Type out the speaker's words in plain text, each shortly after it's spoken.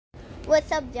What's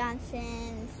up,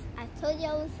 Johnsons? I told you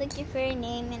I was looking for your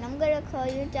name, and I'm gonna call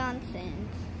you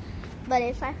Johnsons. But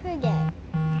if I forget,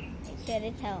 make sure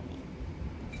to tell me.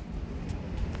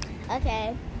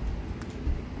 Okay.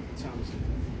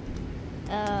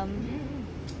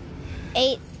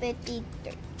 8:53.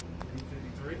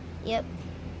 8:53? Yep.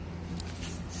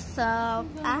 So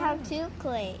I have 2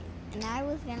 clays, and I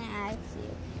was gonna ask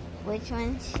you which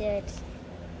one should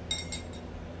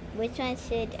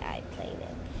I play with?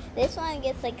 This one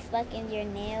gets like stuck in your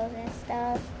nails and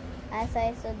stuff. That's why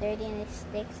it's so dirty and it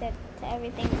sticks to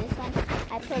everything. This one,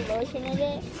 I put lotion in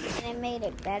it and it made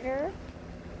it better.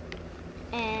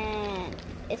 And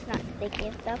it's not sticky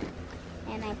and stuff.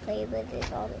 And I play with this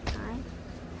all the time.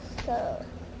 So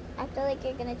I feel like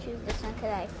you're gonna choose this one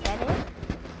because I said it.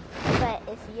 But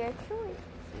it's your choice.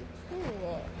 You choose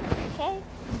it. Okay?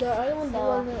 The other one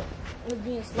was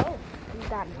being slow. You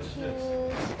gotta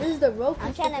choose. This is the Roku.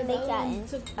 I'm trying to make that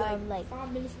like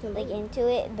 5 minutes to like load. into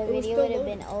it. The It was video still would have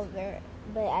loading. been over,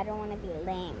 but I don't want to be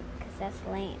lame because that's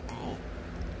lame, right?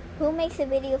 Who makes a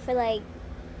video for like,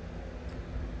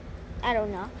 I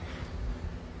don't know,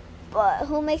 but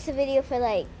who makes a video for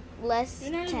like less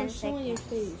You're not 10 even showing your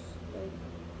seconds? face.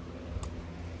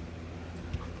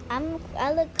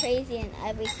 I look crazy in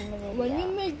every single video. When you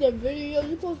make the video,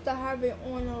 you're supposed to have it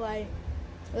on a, like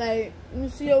you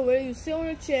see over there, you sit on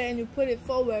a chair and you put it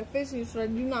forward facing so that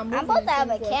you're not moving. I'm supposed to have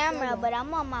a 24/7. camera, but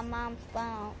I'm on my mom's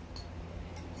phone.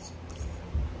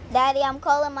 Daddy, I'm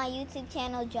calling my YouTube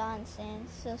channel Johnson.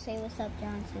 So say what's up,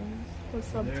 Johnson.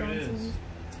 What's up, There it Johnson? is.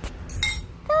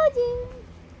 Told you.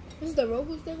 This is the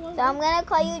Roku stick one? So I'm gonna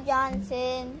call you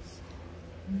Johnsons.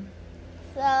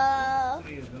 So I What are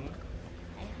you doing?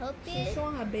 hope She's you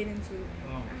showing her bathing suit.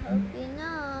 Oh.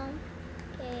 know.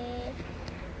 Okay.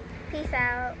 Peace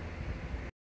out.